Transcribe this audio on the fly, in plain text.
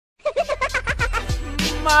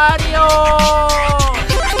Mario!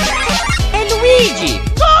 And Luigi!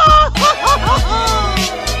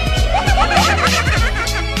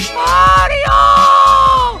 Mario!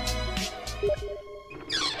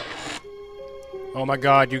 Oh my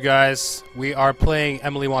god, you guys. We are playing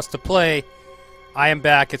Emily Wants to Play. I am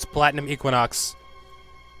back. It's Platinum Equinox.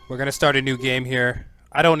 We're gonna start a new game here.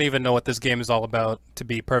 I don't even know what this game is all about, to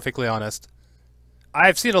be perfectly honest.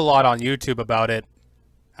 I've seen a lot on YouTube about it.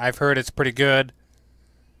 I've heard it's pretty good.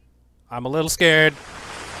 I'm a little scared.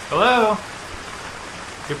 Hello?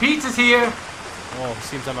 Your pizza's here! Oh,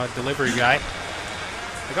 seems I'm a delivery guy.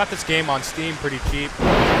 I got this game on Steam pretty cheap.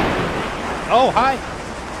 Oh, hi!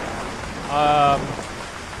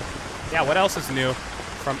 Yeah, what else is new?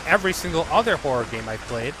 From every single other horror game I've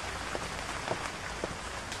played.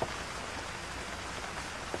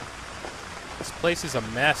 This place is a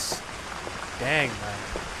mess. Dang, man.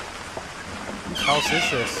 Whose house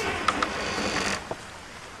is this?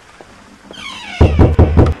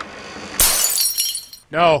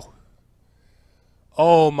 No.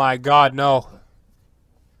 Oh my god, no.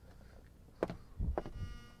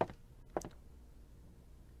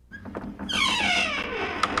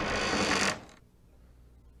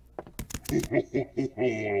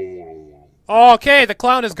 Okay, the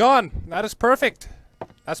clown is gone. That is perfect.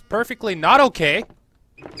 That's perfectly not okay.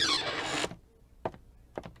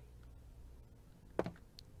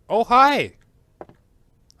 Oh, hi.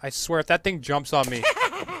 I swear, if that thing jumps on me.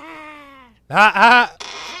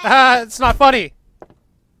 It's not funny.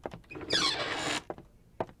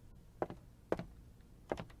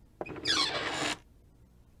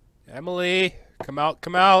 Emily, come out,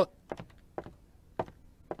 come out.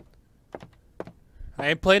 I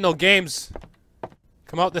ain't playing no games.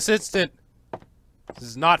 Come out this instant. This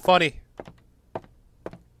is not funny.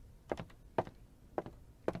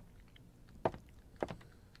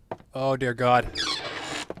 Oh dear God.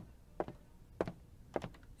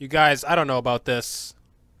 You guys, I don't know about this.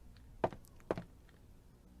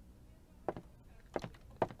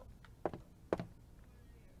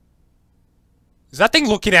 Is that thing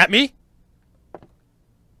looking at me?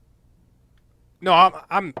 No,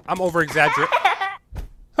 I'm over exaggerating.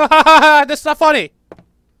 That's not funny.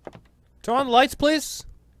 Turn on the lights, please.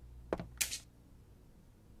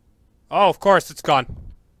 Oh, of course, it's gone.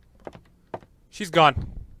 She's gone.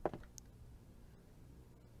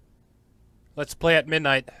 Let's play at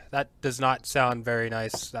midnight. That does not sound very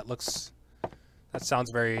nice. That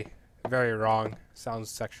sounds very, very wrong. Sounds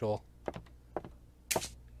sexual.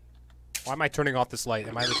 Why am I turning off this light?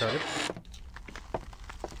 Am I retarded?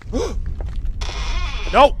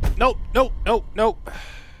 No! No! No! No! No!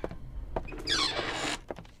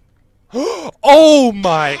 Oh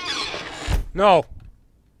my! No!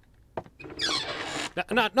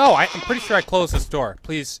 No! I'm pretty sure I closed this door.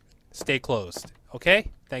 Please stay closed.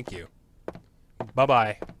 Okay? Thank you.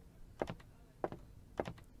 Bye-bye.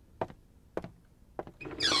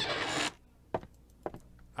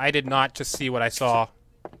 I did not just see what I saw.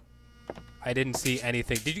 I didn't see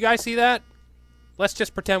anything. Did you guys see that? Let's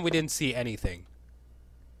just pretend we didn't see anything.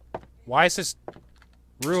 Why is this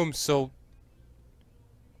room so...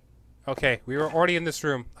 Okay, we were already in this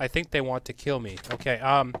room. I think they want to kill me. Okay,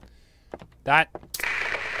 that...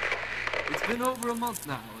 It's been over a month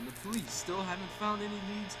now, and the police still haven't found any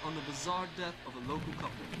leads on the bizarre death of a local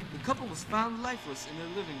couple. The couple was found lifeless in their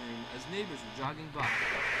living room as neighbors were jogging by.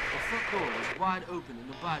 The front door was wide open, and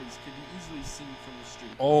the bodies could be easily seen from the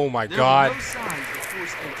street. Oh my God. There were no signs of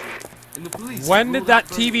forced entry, and the police... When did that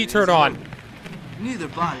TV turn on? Neither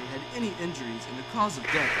body had any injuries, and the cause of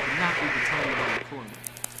death could not be determined by the coroner.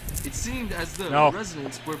 It seemed as though the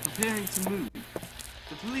residents were preparing to move.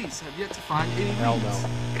 The police have yet to find any leads. Hell no.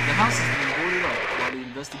 The house has been boarded up while the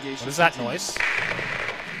investigation What is that continues.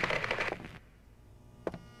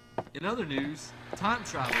 noise? In other news, time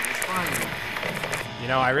travel is finally... You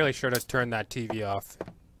know, I really should have turned that TV off.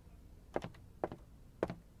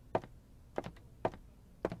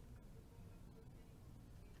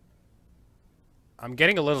 I'm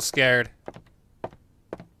getting a little scared.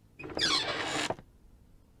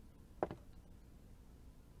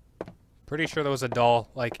 Pretty sure there was a doll,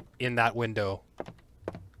 like, in that window.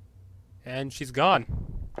 And she's gone.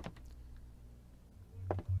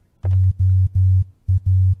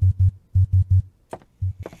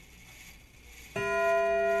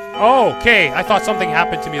 Oh, okay. I thought something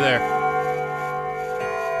happened to me there.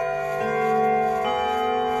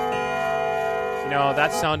 You know,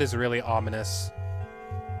 that sound is really ominous.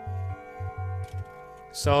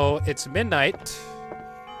 So, it's midnight.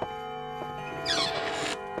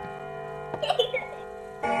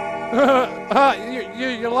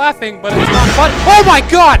 You're laughing, but it's not fun. Oh my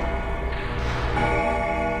God!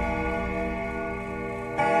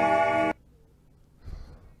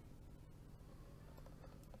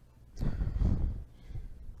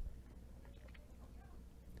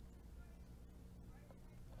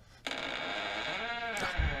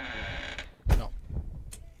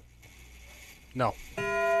 No.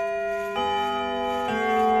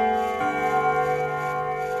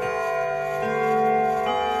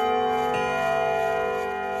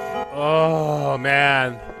 Oh,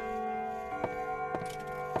 man.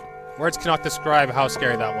 Words cannot describe how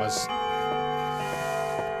scary that was.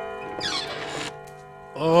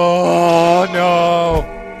 Oh, no.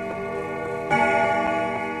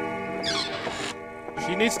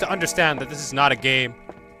 She needs to understand that this is not a game.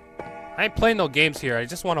 I ain't playing no games here. I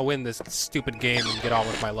just want to win this stupid game and get on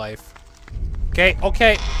with my life. Okay,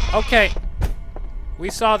 okay, okay. We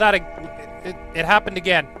saw that. It happened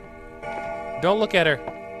again. Don't look at her.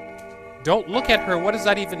 Don't look at her. What does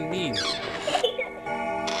that even mean?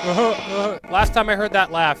 Last time I heard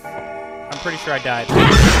that laugh, I'm pretty sure I died.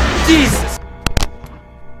 Jesus